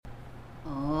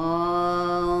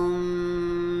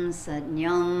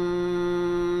Satyam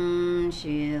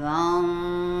Shivam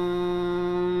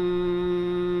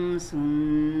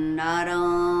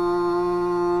Sundaram.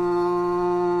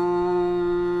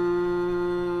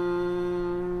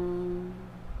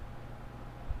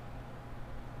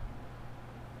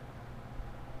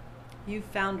 You've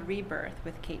found Rebirth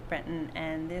with Kate Brenton,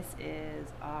 and this is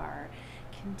our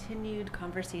continued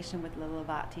conversation with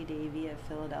Lilavati Devi of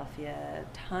Philadelphia,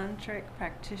 tantric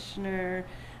practitioner,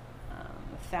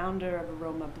 founder of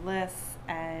Aroma Bliss,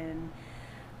 and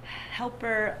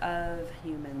helper of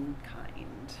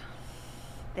humankind.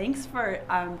 Thanks for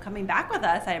coming back with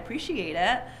us. I appreciate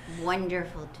it.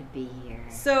 Wonderful to be here.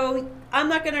 So I'm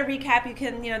not going to recap. You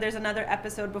can, there's another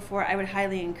episode before. I would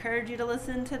highly encourage you to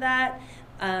listen to that.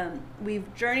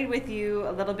 We've journeyed with you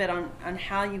a little bit on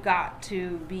how you got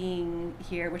to being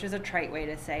here, which is a trite way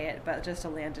to say it, but just to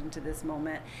land into this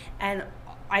moment. And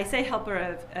I say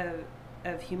helper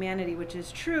of humanity, which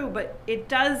is true, but it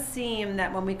does seem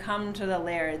that when we come to the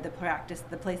lair, the practice,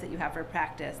 the place that you have for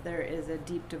practice, there is a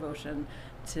deep devotion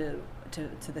to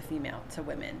the female, to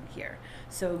women here.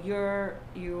 So your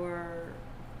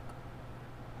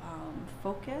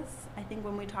focus, I think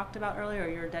when we talked about earlier,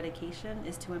 your dedication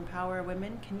is to empower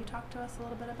women. Can you talk to us a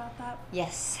little bit about that?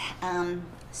 Yes.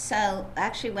 So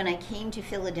actually when I came to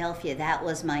Philadelphia, that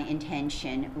was my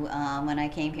intention when I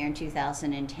came here in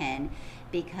 2010,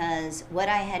 because what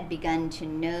I had begun to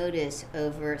notice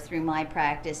through my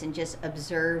practice and just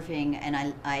observing,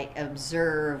 and I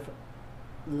observe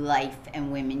life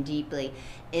and women deeply,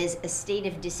 is a state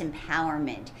of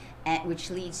disempowerment, which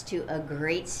leads to a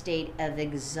great state of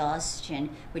exhaustion,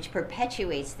 which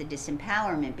perpetuates the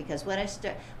disempowerment. Because what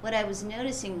I was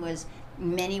noticing was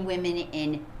many women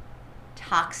in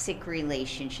toxic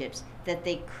relationships that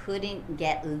they couldn't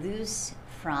get loose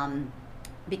from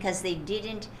because they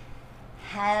didn't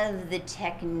have the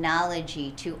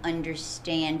technology to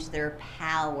understand their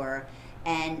power.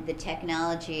 And the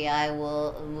technology I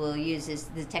will use is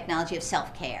the technology of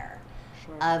self-care,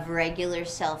 sure, of regular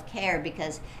self-care,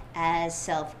 because as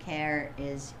self-care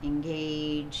is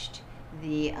engaged,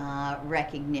 the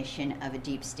recognition of a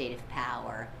deep state of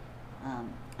power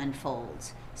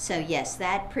unfolds. So yes,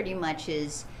 that pretty much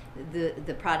is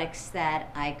the products that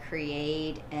I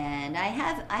create, and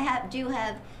I do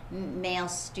have male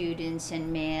students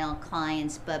and male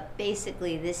clients, but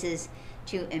basically this is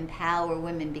to empower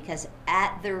women, because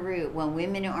at the root, when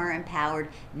women are empowered,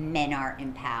 men are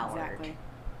empowered. Exactly.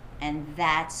 And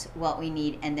that's what we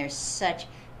need. And there's such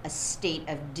a state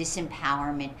of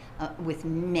disempowerment with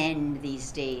men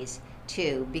these days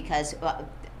too, because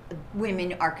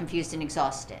women are confused and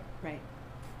exhausted. Right.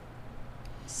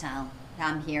 So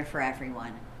I'm here for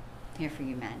everyone. Here for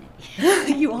humanity.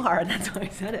 You are, and that's why I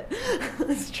said it.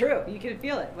 It's true. You can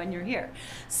feel it when you're here.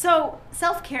 So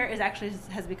self-care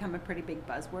has become a pretty big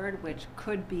buzzword, which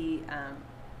could be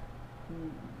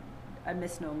a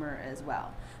misnomer as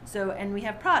well. So, and we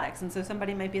have products, and so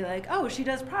somebody might be like, oh, she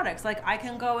does products. Like, I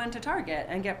can go into Target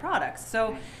and get products.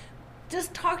 So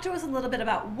just talk to us a little bit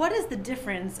about what is the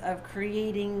difference of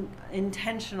creating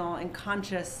intentional and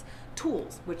conscious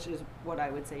tools, which is what I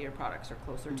would say your products are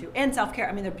closer to, and self-care.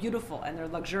 I mean, they're beautiful and they're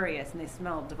luxurious and they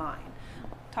smell divine.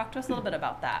 Talk to us a little bit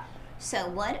about that. So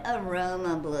what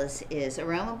Aroma Bliss is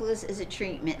a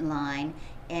treatment line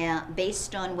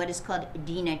based on what is called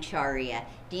Dinacharya.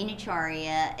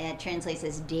 Dinacharya translates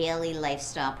as daily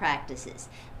lifestyle practices,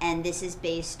 and this is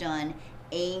based on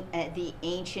the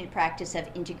ancient practice of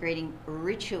integrating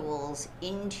rituals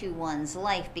into one's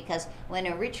life, because when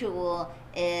a ritual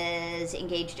is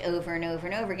engaged over and over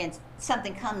and over again,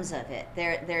 something comes of it.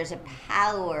 There's a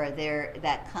power there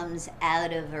that comes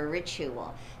out of a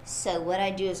ritual. So what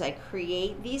I do is I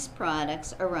create these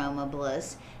products, Aroma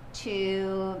Bliss,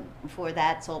 for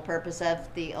that sole purpose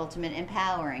of the ultimate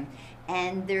empowering.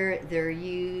 And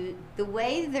the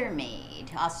way they're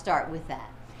made, I'll start with that.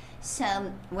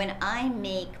 So when I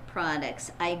make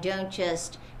products, I don't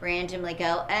just randomly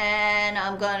go, and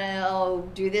I'm gonna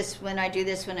do this when I do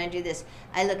this, when I do this.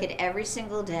 I look at every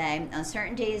single day. On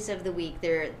certain days of the week,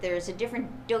 there's a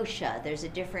different dosha, there's a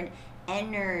different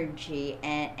energy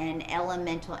and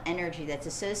elemental energy that's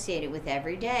associated with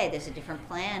every day. There's a different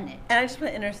planet. And I just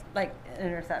want to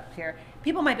intercept here.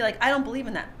 people might be like, I don't believe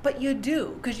in that. But you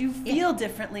do, because you feel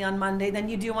differently on Monday than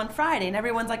you do on Friday. And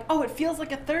everyone's like, oh, it feels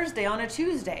like a Thursday on a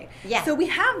Tuesday. Yeah. So we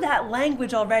have that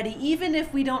language already, even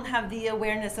if we don't have the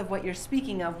awareness of what you're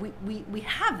speaking of. We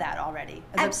have that already.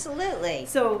 Absolutely.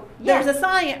 So there's a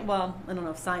science, well, I don't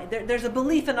know if science, there's a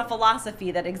belief and a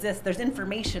philosophy that exists. There's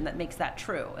information that makes that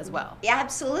true as well. Yeah,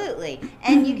 absolutely.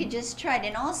 And you could just try it.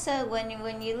 And also,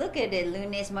 when you look at it,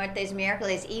 lunes, martes,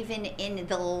 miércoles, even in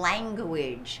the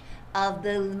language of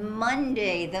the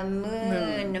Monday, the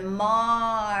moon,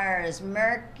 Mars,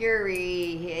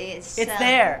 Mercury, it's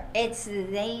there. It's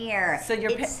there. So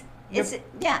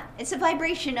it's a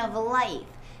vibration of life.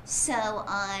 So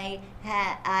I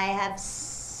have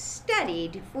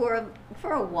studied for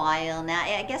a while now.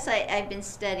 I guess I've been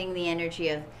studying the energy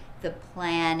of the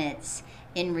planets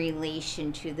in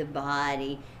relation to the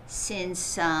body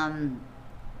since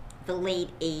the late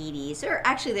 80s, or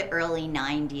actually the early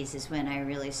 90s is when I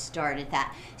really started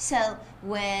that. So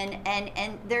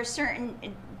and there are certain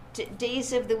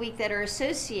days of the week that are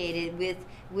associated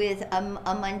with a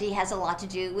Monday has a lot to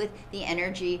do with the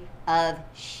energy of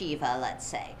Shiva, let's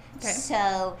say. Okay.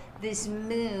 So this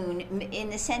moon, in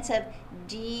the sense of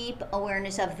deep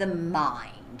awareness of the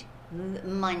mind,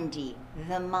 Monday,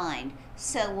 the mind.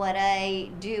 So what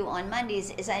I do on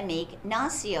Mondays is I make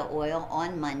Nasya oil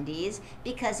on Mondays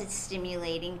because it's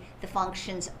stimulating the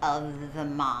functions of the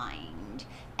mind.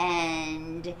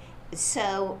 And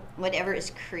so whatever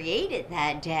is created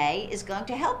that day is going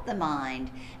to help the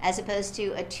mind, as opposed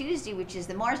to a Tuesday, which is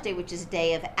the Mars day, which is a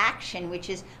day of action, which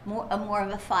is more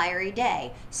of a fiery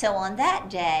day. So on that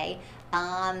day,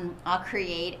 I'll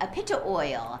create a Pitta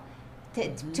oil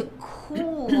to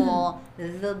cool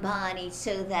the body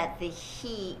so that the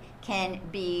heat can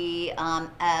be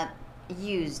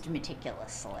used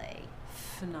meticulously.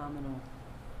 Phenomenal.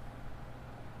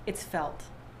 It's felt.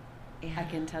 Yeah. I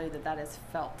can tell you that is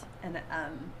felt. And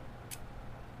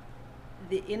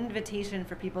the invitation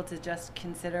for people to just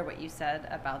consider what you said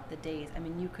about the days, I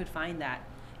mean, you could find that.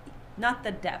 Not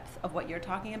the depth of what you're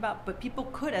talking about, but people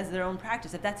could, as their own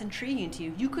practice, if that's intriguing to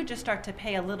you, you could just start to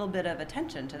pay a little bit of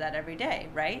attention to that every day,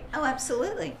 right? Oh,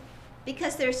 absolutely.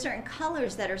 Because there are certain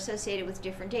colors that are associated with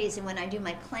different days. And when I do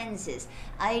my cleanses,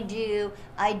 I do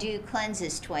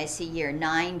cleanses twice a year,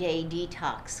 9-day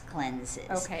detox cleanses.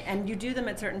 Okay, and you do them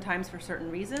at certain times for certain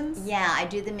reasons? Yeah, I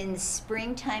do them in the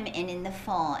springtime and in the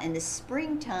fall. In the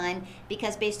springtime,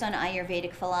 because based on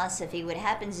Ayurvedic philosophy, what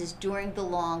happens is during the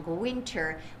long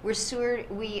winter,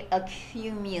 we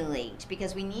accumulate,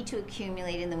 because we need to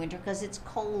accumulate in the winter because it's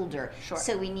colder. Sure.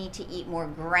 So we need to eat more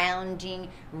grounding,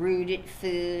 rooted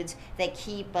foods that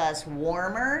keep us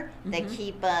warmer, that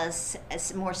keep us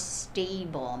more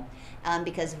stable,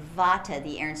 because Vata,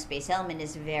 the air and space element,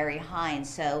 is very high, and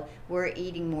so we're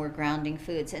eating more grounding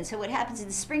foods. And so what happens in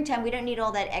the springtime, we don't need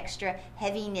all that extra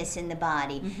heaviness in the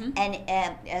body. And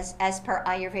as per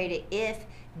Ayurveda, if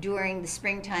during the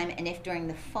springtime and if during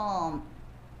the fall,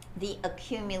 the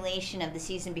accumulation of the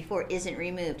season before isn't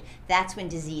removed, that's when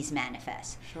disease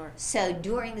manifests. Sure. So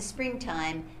during the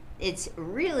springtime, it's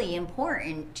really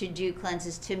important to do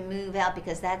cleanses to move out,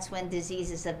 because that's when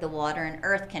diseases of the water and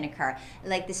earth can occur.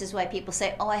 Like, this is why people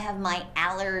say, oh, I have my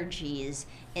allergies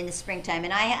in the springtime.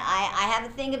 And I have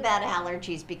a thing about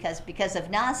allergies because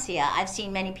of Nasya. I've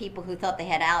seen many people who thought they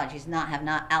had allergies have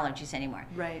not allergies anymore.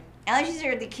 Right. Allergies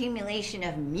are the accumulation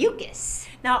of mucus.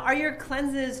 Now, are your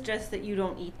cleanses just that you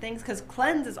don't eat things? Because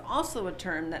cleanse is also a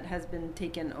term that has been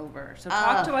taken over. So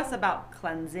talk to us about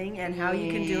cleansing and how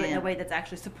you can do it in a way that's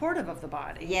actually supportive of the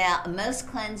body. Yeah, most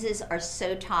cleanses are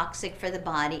so toxic for the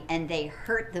body, and they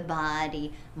hurt the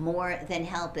body more than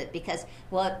help it, because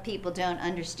what people don't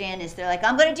understand is they're like,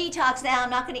 I'm going to detox now, I'm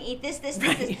not going to eat this,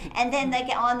 and then they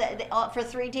get on for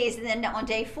 3 days, and then on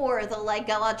day 4 they'll like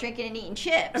go out drinking and eating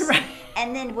chips. Right.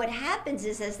 And then what happens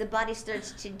is, as the body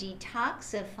starts to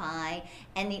detoxify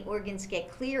and the organs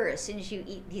get clearer, as soon as you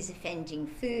eat these offending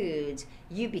foods,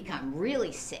 you become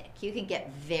really sick. You can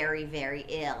get very, very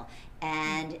ill.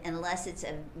 And unless it's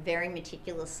a very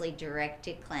meticulously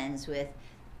directed cleanse with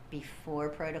before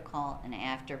protocol and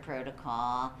after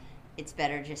protocol, it's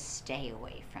better just stay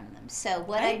away from them. So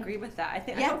what I agree with that.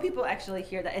 I hope people actually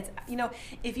hear that. It's,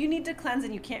 if you need to cleanse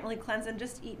and you can't really cleanse, then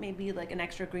just eat maybe like an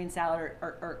extra green salad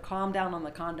or calm down on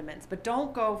the condiments. But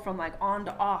don't go from like on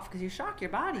to off, because you shock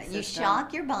your body system. You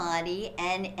shock your body,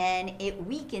 and it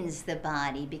weakens the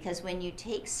body, because when you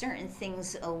take certain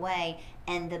things away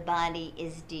and the body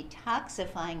is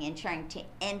detoxifying and trying to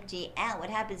empty out, what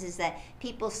happens is that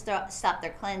people stop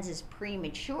their cleanses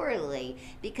prematurely,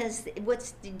 because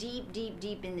what's deep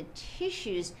deep in the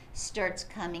tissues starts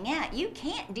coming out. You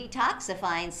can't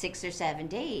detoxify in 6 or 7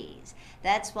 days.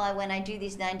 That's why when I do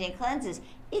these 9-day cleanses,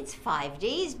 it's 5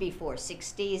 days before,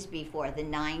 6 days before, the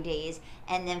 9 days,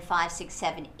 and then 5, 6,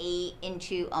 7, 8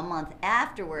 into a month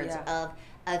afterwards of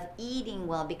eating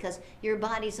well, because your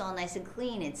body's all nice and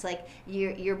clean. It's like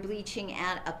you're bleaching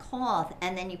out a cloth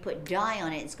and then you put dye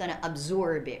on it. It's going to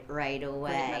absorb it right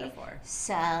away. Great metaphor.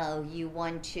 So you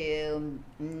want to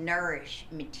nourish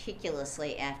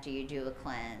meticulously after you do a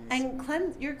cleanse. And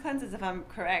your cleanses, if I'm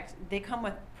correct, they come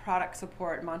with product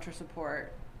support, mantra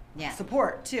support. Yeah.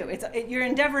 Support too. You're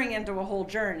endeavoring into a whole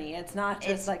journey. It's not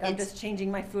just I'm just changing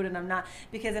my food and I'm not,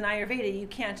 because in Ayurveda you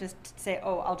can't just say,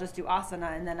 oh, I'll just do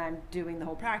asana and then I'm doing the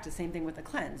whole practice. Same thing with the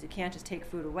cleanse. You can't just take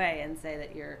food away and say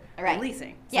that you're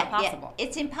releasing. It's not possible. Yeah.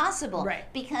 It's impossible,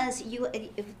 right? Because you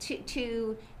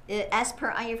as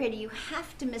per Ayurveda, you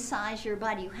have to massage your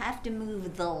body. You have to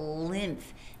move the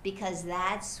lymph, because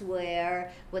that's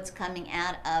where what's coming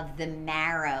out of the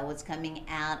marrow, what's coming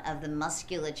out of the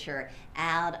musculature,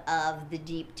 out of the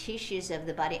deep tissues of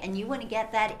the body. And you want to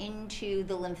get that into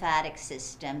the lymphatic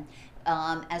system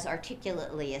as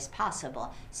articulately as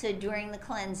possible. So during the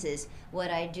cleanses,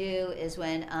 what I do is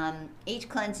when each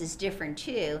cleanse is different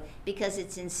too, because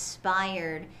it's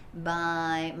inspired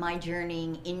by my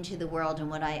journeying into the world and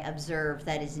what I observe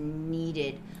that is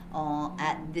needed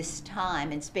at this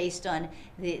time. It's based on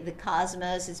the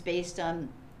cosmos. It's based on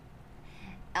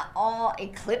all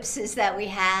eclipses that we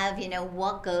have.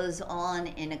 What goes on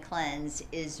in a cleanse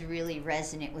is really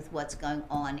resonant with what's going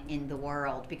on in the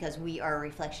world, because we are a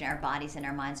reflection, our bodies and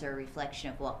our minds are a reflection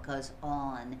of what goes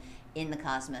on in the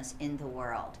cosmos, in the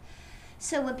world.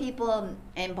 So when people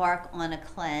embark on a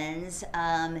cleanse,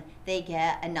 they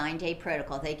get a 9-day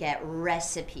protocol. They get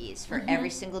recipes for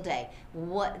every single day.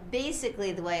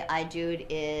 Basically the way I do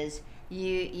it is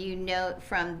you know,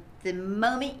 from the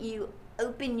moment you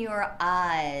open your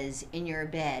eyes in your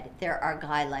bed, there are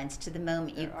guidelines to the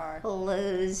moment you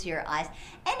close your eyes,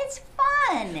 and it's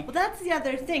fun. Well, that's the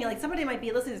other thing. Like, somebody might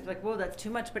be listening to this, like, whoa, that's too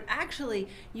much. But actually,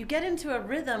 you get into a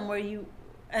rhythm where you,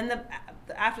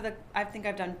 I think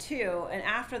I've done 2, and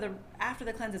after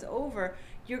the cleanse is over,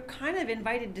 you're kind of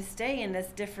invited to stay in this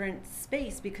different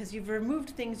space, because you've removed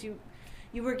things you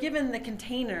were given the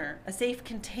container, a safe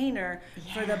container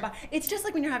for the body. It's just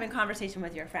like when you're having a conversation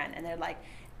with your friend, and they're like,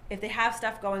 if they have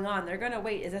stuff going on, they're going to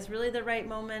wait. Is this really the right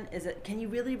moment? Can you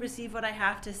really receive what I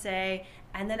have to say?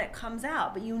 And then it comes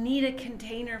out. But you need a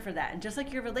container for that. And just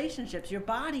like your relationships, your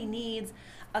body needs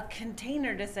a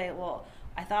container to say, well,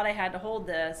 I thought I had to hold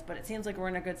this, but it seems like we're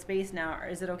in a good space now. Or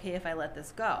is it okay if I let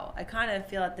this go? I kind of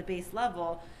feel at the base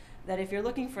level that if you're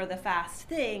looking for the fast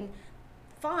thing,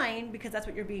 fine, because that's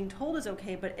what you're being told is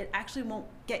okay, but it actually won't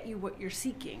get you what you're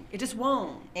seeking. It just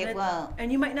won't. It won't.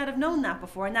 And you might not have known that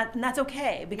before, and that's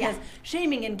okay, because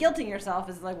shaming and guilting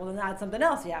yourself is like, well, then that's something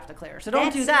else you have to clear. So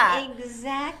don't do that.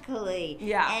 Exactly.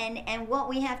 Yeah. And what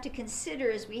we have to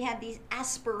consider is we have these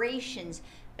aspirations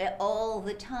all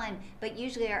the time, but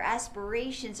usually our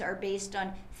aspirations are based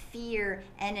on fear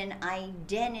and an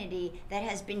identity that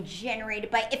has been generated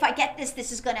by, if I get this,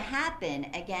 this is going to happen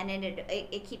again. And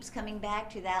it keeps coming back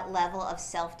to that level of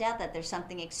self-doubt, that there's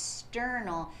something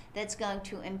external that's going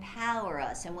to empower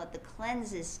us. And what the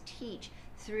cleanses teach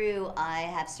through, I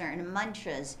have certain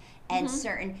mantras and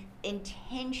certain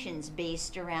intentions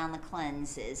based around the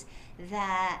cleanses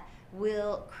that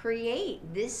will create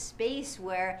this space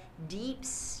where deep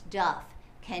stuff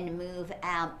can move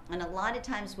out. And a lot of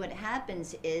times what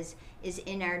happens is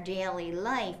in our daily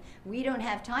life, we don't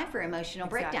have time for emotional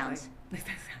breakdowns. That's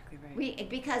exactly right.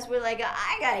 Because we're like,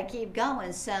 I gotta keep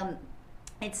going. So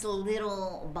it's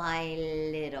little by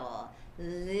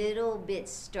little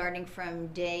bits, starting from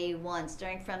day one,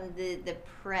 starting from the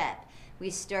prep, we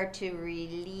start to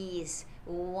release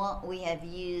what we have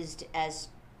used as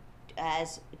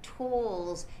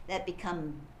tools that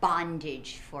become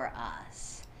bondage for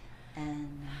us.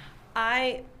 And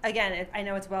I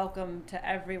know it's welcome to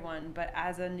everyone, but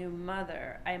as a new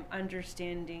mother, I'm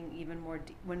understanding even more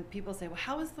when people say, well,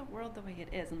 how is the world the way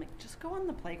it is? I'm like, just go on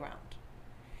the playground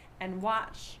and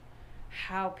watch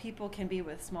how people can be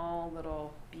with small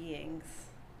little beings,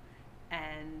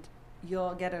 and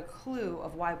you'll get a clue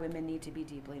of why women need to be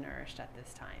deeply nourished at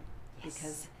this time. Yes.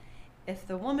 Because if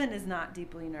the woman is not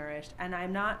deeply nourished, and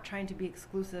I'm not trying to be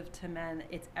exclusive to men,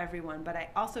 it's everyone, but I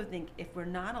also think if we're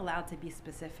not allowed to be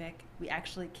specific, we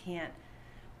actually can't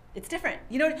it's different.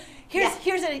 You know,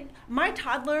 my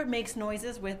toddler makes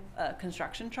noises with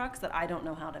construction trucks that I don't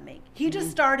know how to make. He just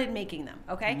started making them,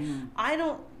 okay? I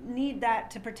don't need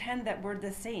that to pretend that we're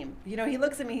the same. You know, he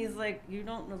looks at me, he's like, you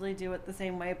don't really do it the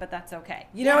same way, but that's okay.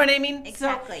 You know what I mean?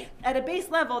 Exactly. So at a base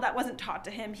level, that wasn't taught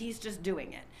to him. He's just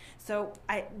doing it. So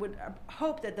I would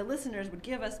hope that the listeners would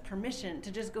give us permission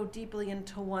to just go deeply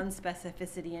into one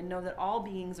specificity and know that all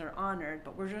beings are honored,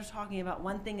 but we're just talking about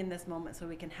one thing in this moment so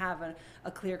we can have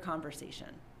a clear conversation.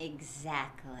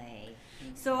 Exactly.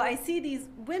 So I see these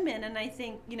women, and I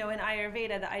think, you know, in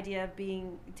Ayurveda, the idea of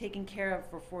being taken care of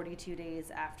for 42 days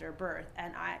after birth,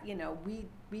 and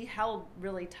we held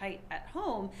really tight at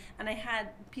home, and I had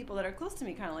people that are close to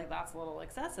me kind of like, that's a little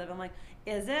excessive. I'm like,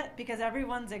 is it? Because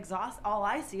everyone's exhausted. All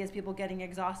I see is people getting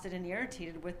exhausted and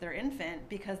irritated with their infant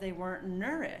because they weren't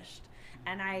nourished.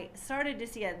 And I started to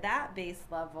see at that base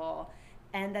level,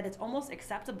 and that it's almost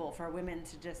acceptable for women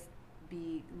to just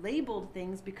be labeled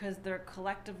things because they're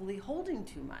collectively holding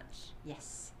too much.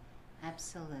 Yes,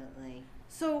 absolutely.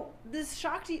 So this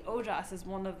Shakti Ojas is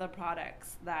one of the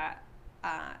products that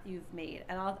you've made.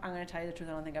 And I'm going to tell you the truth,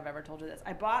 I don't think I've ever told you this.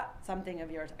 I bought something of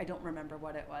yours. I don't remember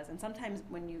what it was. And sometimes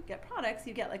when you get products,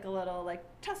 you get like a little like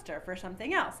tester for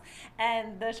something else.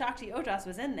 And the Shakti Ojas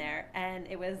was in there. And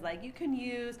it was like, you can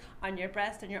use on your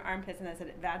breast and your armpits. And I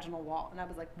said, vaginal wall. And I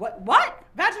was like, what?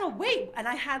 Vaginal, wait. And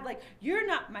I had like, you're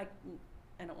not my...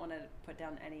 I don't want to put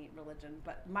down any religion,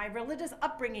 but my religious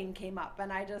upbringing came up,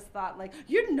 and I just thought, like,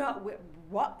 you're not,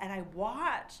 what? And I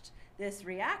watched this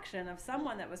reaction of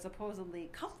someone that was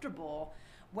supposedly comfortable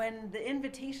when the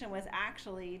invitation was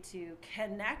actually to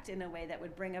connect in a way that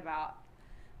would bring about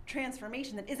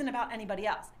transformation that isn't about anybody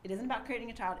else. It isn't about creating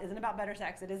a child, it isn't about better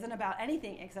sex, it isn't about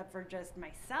anything except for just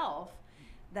myself.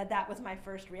 That was my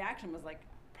first reaction, was like,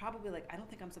 probably like, I don't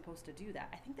think I'm supposed to do that.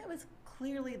 I think that was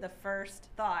clearly the first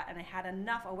thought, and I had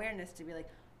enough awareness to be like,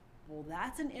 well,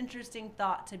 that's an interesting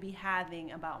thought to be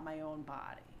having about my own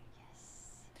body.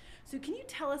 Yes. So can you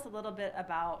tell us a little bit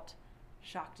about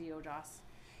Shakti Ojas?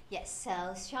 Yes,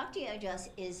 so Shakti Ojas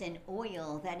is an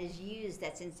oil that is used,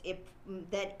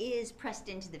 that is pressed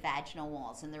into the vaginal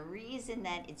walls. And the reason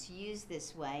that it's used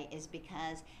this way is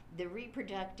because the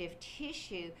reproductive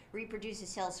tissue reproduces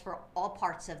cells for all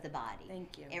parts of the body.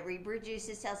 Thank you. It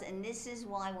reproduces cells, and this is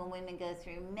why when women go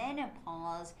through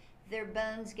menopause, their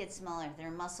bones get smaller,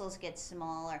 their muscles get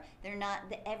smaller.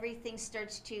 Everything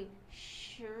starts to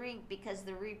shrink because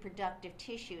the reproductive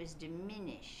tissue is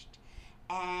diminished.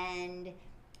 And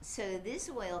so this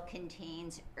oil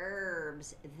contains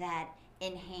herbs that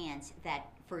enhance, that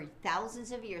for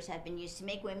thousands of years have been used to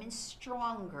make women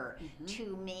stronger,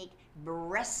 to make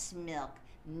breast milk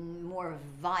more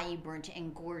vibrant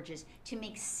and gorgeous, to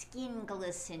make skin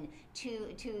glisten,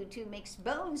 to make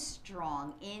bones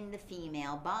strong in the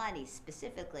female body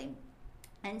specifically.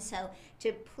 And so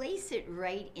to place it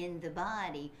right in the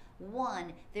body,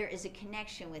 one, there is a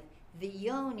connection with the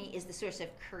yoni is the source of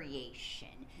creation.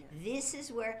 Yes. This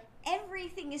is where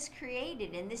everything is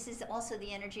created, and this is also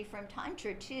the energy from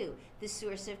Tantra too. The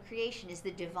source of creation is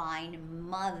the divine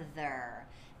mother.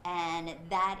 And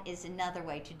that is another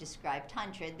way to describe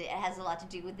Tantra. It has a lot to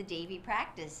do with the Devi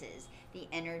practices, the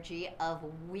energy of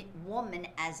woman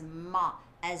as Ma,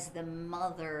 as the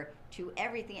mother to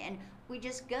everything. And we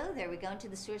just go there. We go into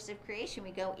the source of creation.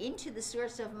 We go into the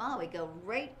source of Ma. We go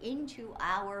right into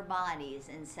our bodies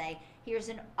and say, here's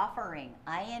an offering.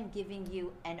 I am giving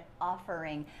you an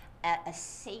offering, a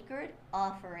sacred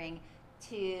offering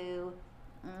to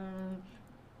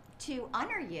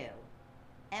honor you.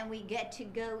 And we get to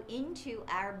go into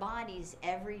our bodies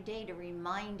every day to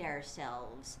remind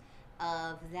ourselves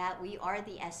of that we are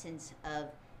the essence of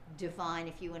divine,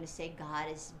 if you want to say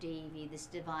Goddess Devi, this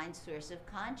divine source of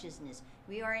consciousness.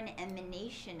 We are an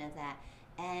emanation of that.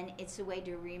 And it's a way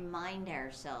to remind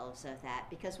ourselves of that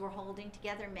because we're holding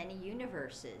together many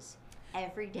universes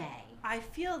every day. I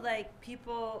feel like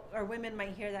people or women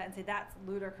might hear that and say, that's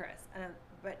ludicrous.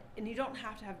 And you don't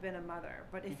have to have been a mother.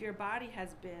 But if your body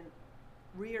has been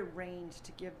rearranged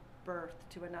to give birth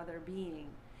to another being,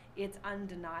 it's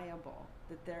undeniable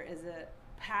that there is a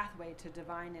pathway to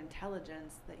divine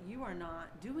intelligence, that you are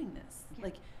not doing this. Yeah.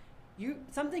 Like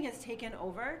something has taken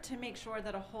over to make sure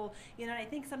that a whole, and I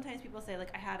think sometimes people say,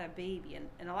 like, I had a baby,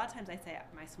 and a lot of times I say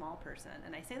my small person,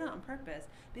 and I say that on purpose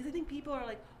because I think people are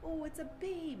like, oh, it's a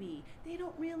baby, they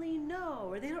don't really know,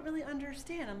 or they don't really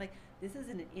understand. I'm like, this is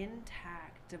an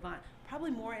intact divine,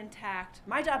 probably more intact.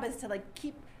 My job is to like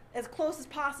keep as close as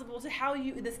possible to how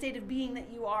the state of being that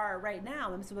you are right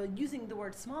now. And so using the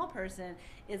word small person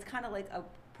is kind of like a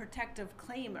protective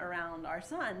claim around our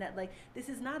son, that like, this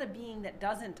is not a being that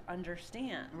doesn't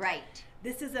understand. Right.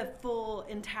 This is a full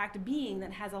intact being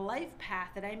that has a life path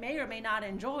that I may or may not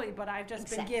enjoy, but I've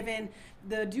just been given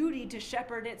the duty to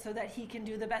shepherd it so that he can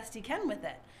do the best he can with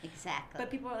it. Exactly. But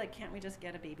people are like, can't we just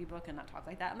get a baby book and not talk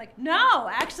like that? I'm like, no,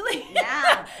 actually.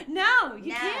 No. No,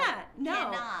 you can't. No.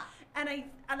 Cannot. And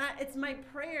it's my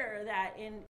prayer that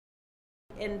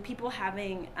in people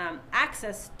having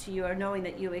access to you or knowing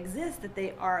that you exist, that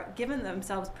they are giving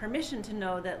themselves permission to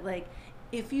know that, like,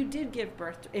 if you did give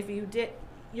birth,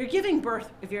 you're giving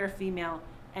birth if you're a female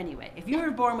anyway. If you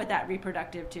were born with that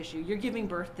reproductive tissue, you're giving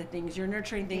birth to things, you're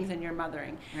nurturing things, and you're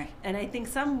mothering. Right. And I think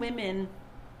some women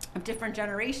of different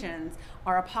generations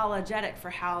are apologetic for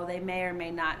how they may or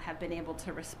may not have been able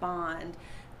to respond,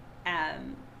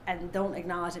 and don't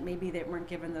acknowledge that maybe they weren't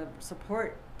given the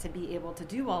support to be able to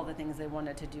do all the things they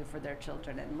wanted to do for their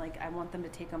children. And like, I want them to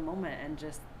take a moment and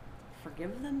just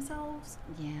forgive themselves.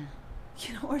 Yeah.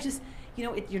 Or just,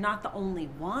 you're not the only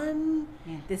one.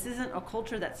 Yeah. This isn't a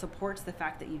culture that supports the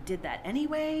fact that you did that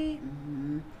anyway.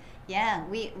 Mm-hmm. Yeah,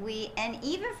 we and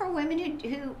even for women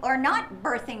who are not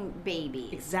birthing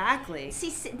babies. Exactly. See,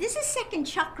 this is second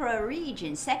chakra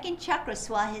region, second chakra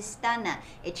swahistana.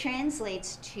 It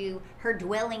translates to her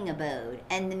dwelling abode,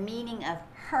 and the meaning of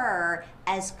her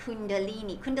as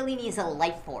kundalini. Kundalini is a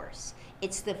life force.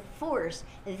 It's the force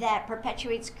that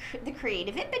perpetuates the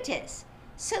creative impetus.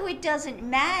 So it doesn't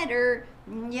matter,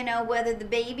 whether the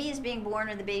baby is being born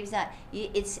or the baby's not.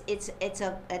 It's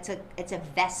a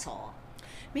vessel.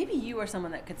 Maybe you are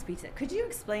someone that could speak to it. Could you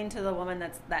explain to the woman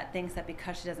that thinks that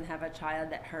because she doesn't have a child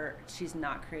that she's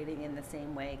not creating in the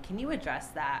same way? Can you address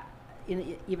that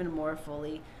even more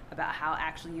fully about how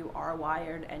actually you are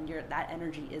wired and that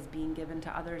energy is being given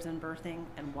to others in birthing,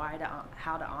 and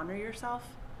how to honor yourself?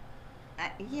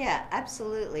 Yeah,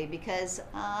 absolutely. Because,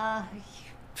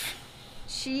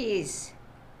 jeez,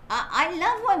 I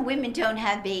love when women don't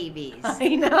have babies.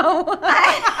 I know.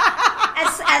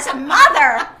 As a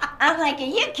mother, I'm like, are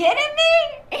you kidding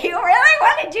me? You really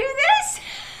want to do this?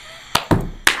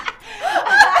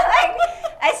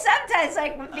 I sometimes,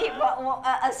 like, when people,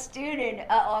 a student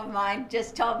of mine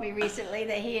just told me recently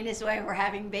that he and his wife were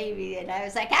having baby, and I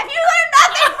was like, have you learned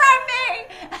nothing from me?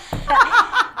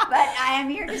 But I am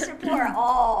here to support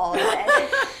all.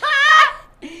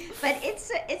 But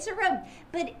it's a rub.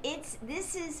 But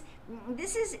this is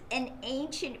an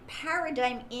ancient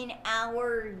paradigm in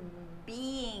our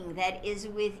being that is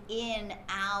within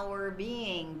our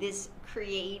being, this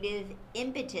creative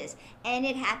impetus, and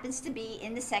it happens to be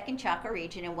in the second chakra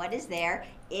region, and what is there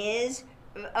is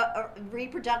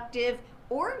reproductive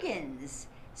organs.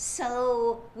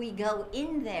 So we go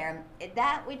in there.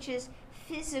 That which is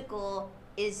physical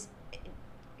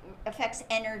affects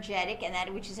energetic, and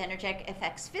that which is energetic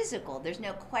affects physical. There's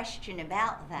no question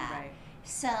about that. Right.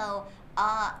 So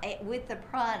with the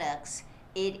products,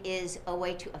 it is a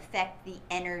way to affect the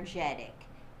energetic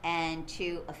and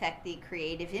to affect the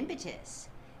creative impetus,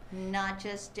 not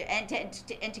just and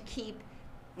to keep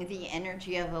the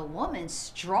energy of a woman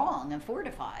strong and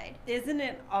fortified. Isn't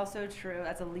it also true,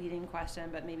 that's a leading question,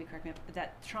 but maybe correct me,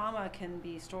 that trauma can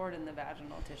be stored in the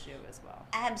vaginal tissue as well?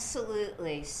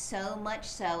 Absolutely, so much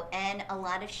so, and a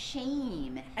lot of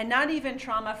shame. And not even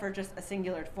trauma for just a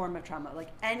singular form of trauma, like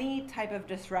any type of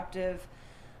disruptive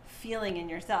feeling in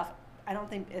yourself. I don't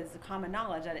think is common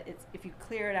knowledge that if you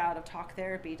clear it out of talk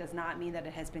therapy does not mean that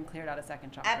it has been cleared out of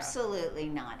second chakra. Absolutely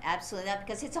not,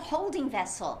 because it's a holding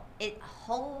vessel. It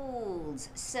holds.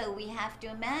 So we have to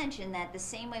imagine that the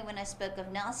same way when I spoke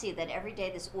of nausea, that every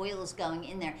day this oil is going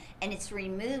in there and it's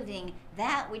removing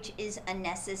that which is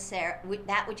unnecessary,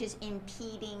 that which is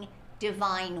impeding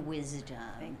divine wisdom.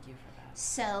 Thank you for that.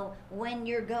 So when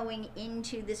you're going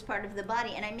into this part of the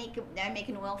body, and I make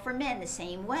an oil for men the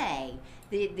same way,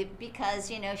 because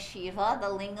Shiva, the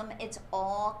lingam, it's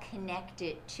all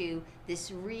connected to this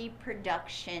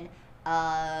reproduction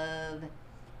of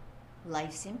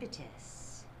life's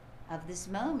impetus, of this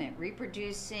moment,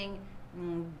 reproducing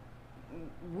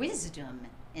wisdom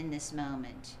in this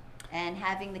moment, and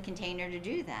having the container to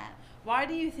do that. Why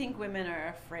do you think women are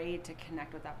afraid to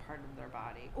connect with that part of their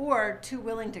body, or too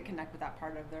willing to connect with that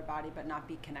part of their body but not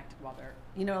be connected while they're,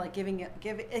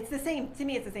 it's the same, to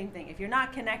me it's the same thing. If you're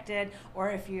not connected, or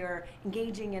if you're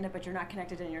engaging in it but you're not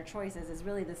connected in your choices, is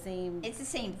really the same. It's the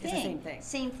same thing. It's the same thing.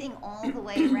 Same thing all the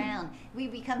way around. We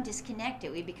become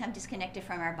disconnected. We become disconnected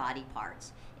from our body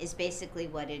parts, is basically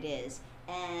what it is.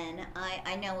 And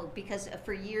I know, because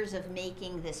for years of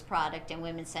making this product and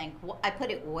women saying, I put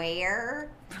it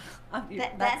where?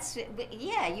 That's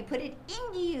yeah. You put it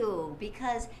into you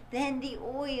because then the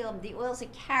oil's a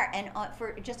carrot, and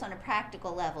for just on a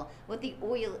practical level, what the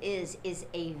oil is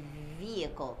a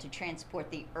vehicle to transport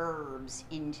the herbs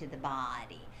into the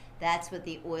body. That's what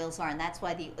the oils are, and that's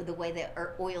why the way the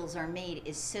oils are made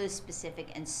is so specific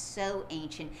and so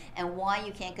ancient, and why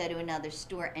you can't go to another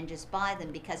store and just buy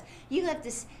them, because you have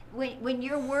this when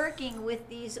you're working with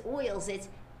these oils, it's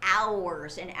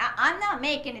hours, and I'm not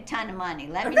making a ton of money.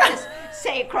 Let me just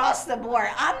say across the board,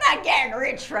 I'm not getting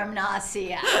rich from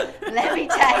nausea. Let me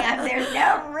tell you, there's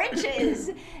no riches.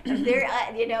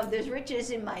 There's riches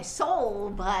in my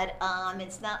soul, but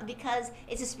it's not, because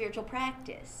it's a spiritual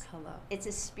practice. Hello. It's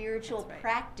a spiritual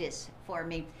practice for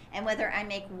me, and whether I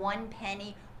make 1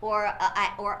 penny or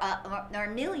a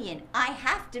million, I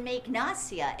have to make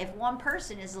nausea. If one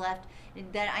person is left,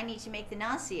 that I need to make the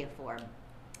nausea for,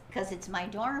 because it's my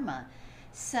dharma.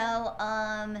 So,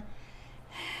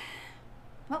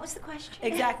 what was the question?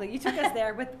 Exactly. You took us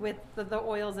there with the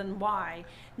oils and why.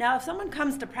 Now, if someone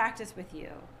comes to practice with you,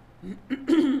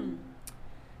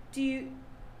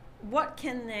 what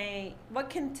can they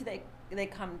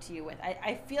come to you with?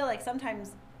 I feel like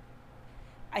sometimes,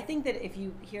 I think that if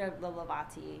you hear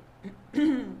Lilavati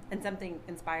and something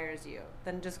inspires you,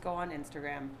 then just go on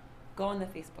Instagram, go on the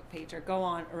Facebook page, or go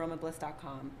on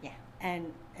aromabliss.com. Yeah.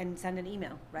 And send an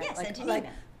email, right? Yeah, send an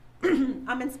email.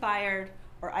 I'm inspired,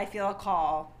 or I feel a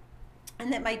call.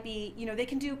 And that might be, they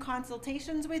can do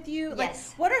consultations with you. Yes.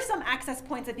 Like, what are some access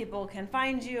points that people can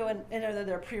find you, and are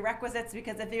there prerequisites?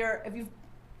 Because if you've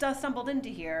just stumbled into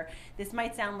here, this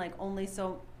might sound like only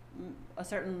a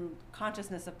certain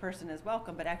consciousness of person is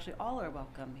welcome, but actually all are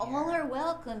welcome here. All are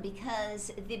welcome,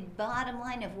 because the bottom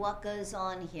line of what goes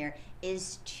on here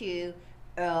is to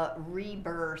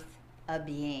rebirth a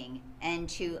being, and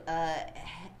to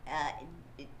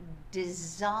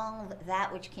dissolve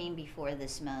that which came before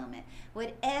this moment.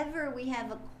 Whatever we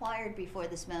have acquired before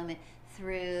this moment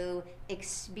through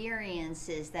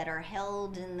experiences that are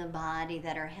held in the body,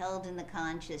 that are held in the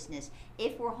consciousness,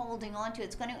 if we're holding on to it,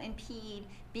 it's going to impede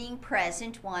being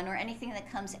present, one, or anything that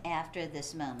comes after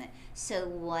this moment. So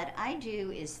what I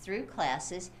do is, through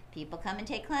classes, people come and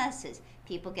take classes,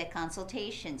 people get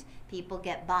consultations, people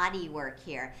get body work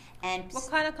here. And what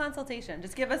kind of consultation?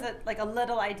 Just give us a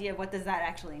little idea of what does that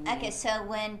actually mean. Okay, so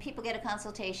when people get a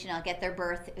consultation, I'll get their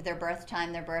birth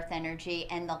time, their birth energy,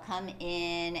 and they'll come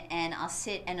in, and I'll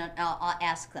sit and I'll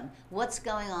ask them, what's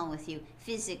going on with you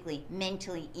physically,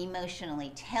 mentally,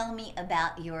 emotionally? Tell me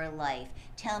about your life.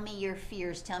 Tell me your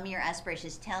fears. Tell me your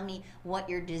aspirations. Tell me what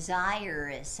your desire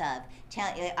is of.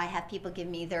 I have people give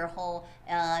me their whole.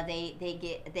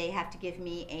 They have to give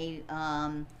me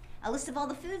a list of all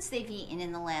the foods they've eaten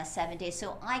in the last 7 days,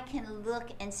 so I can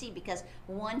look and see, because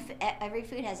every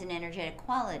food has an energetic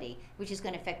quality, which is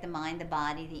going to affect the mind, the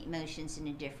body, the emotions in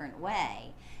a different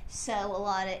way. So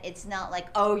it's not like,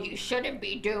 oh, you shouldn't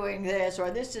be doing this, or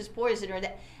this is poison, or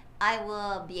that. I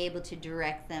will be able to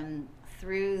direct them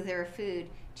through their food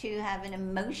to have an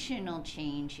emotional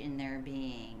change in their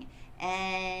being,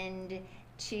 and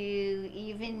to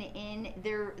even in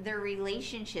their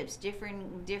relationships,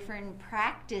 different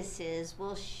practices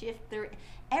will shift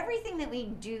everything that we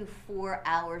do for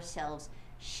ourselves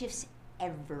shifts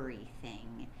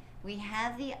everything. We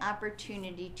have the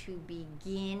opportunity to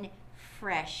begin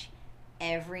fresh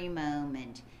every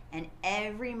moment, and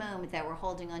every moment that we're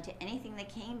holding on to anything that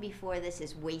came before this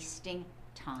is wasting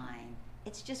time.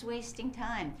 It's just wasting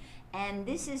time. And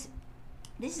this is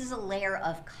a layer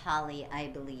of Kali, I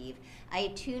believe. I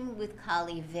attune with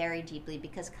Kali very deeply,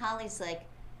 because Kali's like,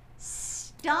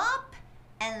 stop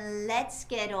and let's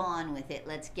get on with it.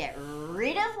 Let's get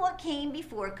rid of what came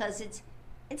before, because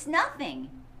it's nothing.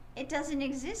 It doesn't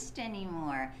exist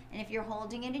anymore. And if you're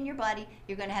holding it in your body,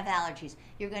 you're going to have allergies.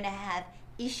 You're going to have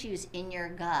issues in your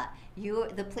gut.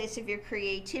 The place of your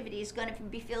creativity is going to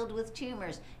be filled with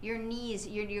tumors. Your knees,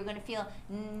 you're going to feel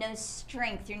no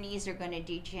strength. Your knees are going to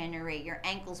degenerate. Your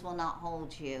ankles will not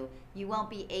hold you. You won't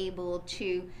be able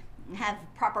to have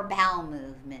proper bowel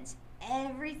movements.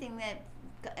 Everything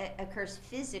that occurs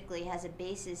physically has a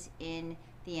basis in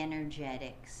the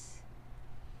energetics.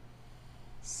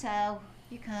 So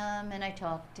you come, and I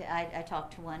talk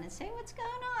to one and say, what's going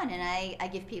on? And I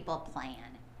give people a plan.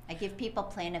 I give people a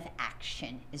plan of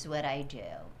action is what I do.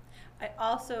 I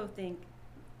also think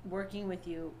working with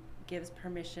you gives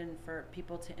permission for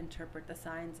people to interpret the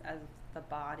signs as the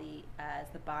body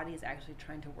is actually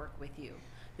trying to work with you.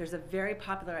 there's a very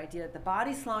popular idea that the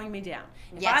body's slowing me down.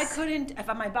 If Yes. if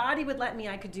my body would let me,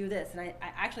 I could do this. And I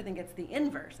actually think it's the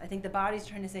inverse. I think the body's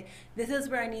trying to say, this is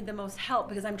where I need the most help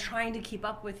because I'm trying to keep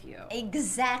up with you.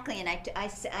 Exactly, and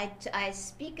I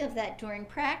speak of that during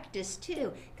practice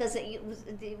too, because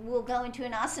we'll go into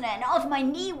an asana, and if my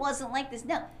knee wasn't like this,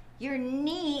 no, your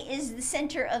knee is the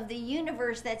center of the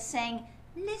universe that's saying,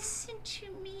 listen to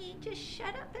me, just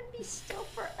shut up and be still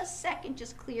for a second,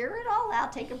 just clear it all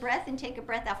out, take a breath and take a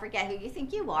breath out, forget who you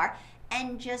think you are,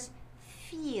 and just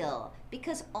feel,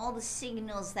 because all the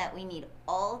signals that we need,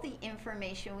 all the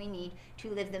information we need to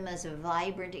live the most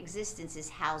vibrant existence is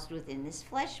housed within this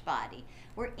flesh body.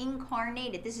 We're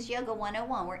incarnated, this is Yoga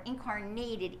 101, we're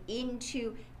incarnated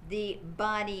into the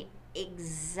body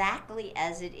exactly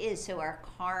as it is, so our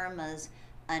karmas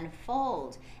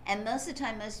unfold. And most of the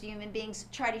time, most human beings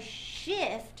try to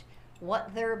shift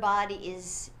what their body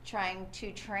is trying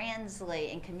to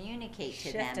translate and communicate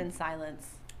to them. Shift in silence.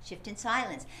 Shift in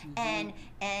silence. And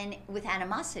with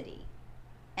animosity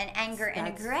and anger and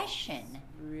aggression.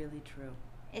 Really true.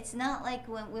 It's not like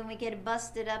when we get a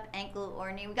busted up ankle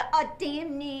or knee, we go, oh,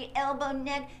 damn knee, elbow,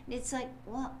 neck. It's like,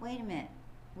 well, wait a minute.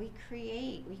 We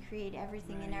create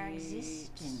everything in our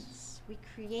existence. We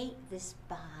create this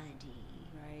body.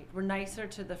 Right. We're nicer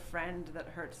to the friend that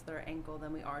hurts their ankle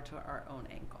than we are to our own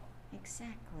ankle.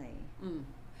 Exactly.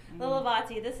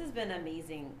 Lilavati, this has been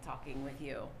amazing talking with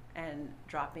you and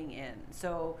dropping in.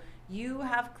 So you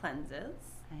have cleanses,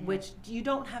 which you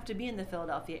don't have to be in the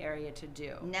Philadelphia area to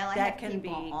do. No, I have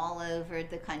people all over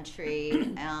the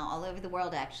country, all over the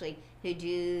world actually, who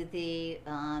do the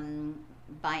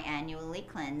biannually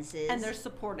cleanses. And they're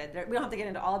supported. We don't have to get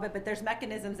into all of it, but there's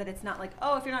mechanisms that it's not like,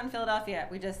 oh, if you're not in Philadelphia,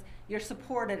 you're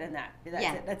supported in that.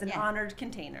 That's an honored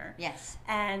container. Yes.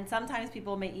 And sometimes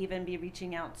people may even be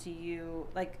reaching out to you,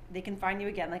 like they can find you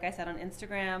again, like I said, on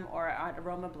Instagram or at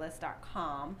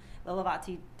aromabliss.com,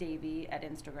 Lilavati Devi at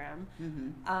Instagram.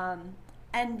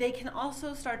 And they can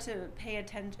also start to pay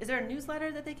attention. Is there a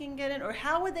newsletter that they can get in? Or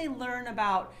how would they learn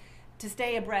about to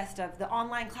stay abreast of the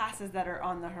online classes that are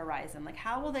on the horizon? Like,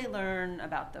 how will they learn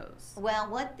about those?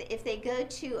 Well, if they go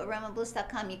to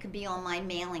aromabliss.com, you could be on my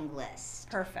mailing list.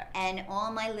 Perfect. And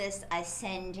on my list, I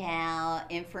send out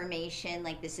information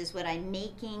like, this is what I'm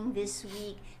making this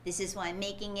week. This is why I'm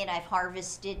making it. I've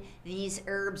harvested these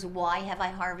herbs. Why have I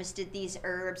harvested these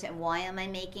herbs? And why am I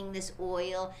making this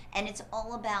oil? And it's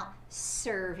all about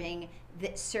serving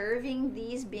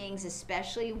these beings,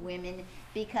 especially women,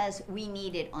 because we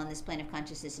need it on this plane of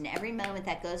consciousness. And every moment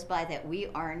that goes by that we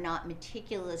are not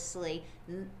meticulously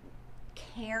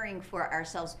caring for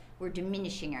ourselves, we're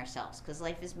diminishing ourselves, because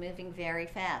life is moving very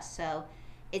fast. So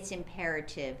it's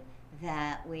imperative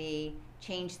that we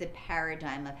change the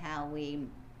paradigm of how we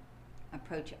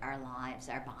approach our lives,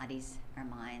 our bodies, our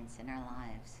minds, and our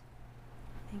lives.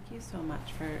 Thank you so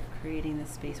much for creating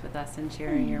this space with us and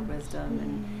sharing your wisdom,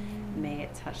 and may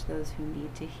it touch those who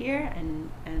need to hear, and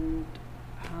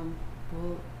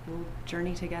we'll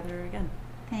journey together again.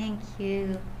 Thank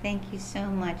you so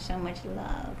much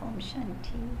love. Om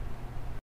Shanti.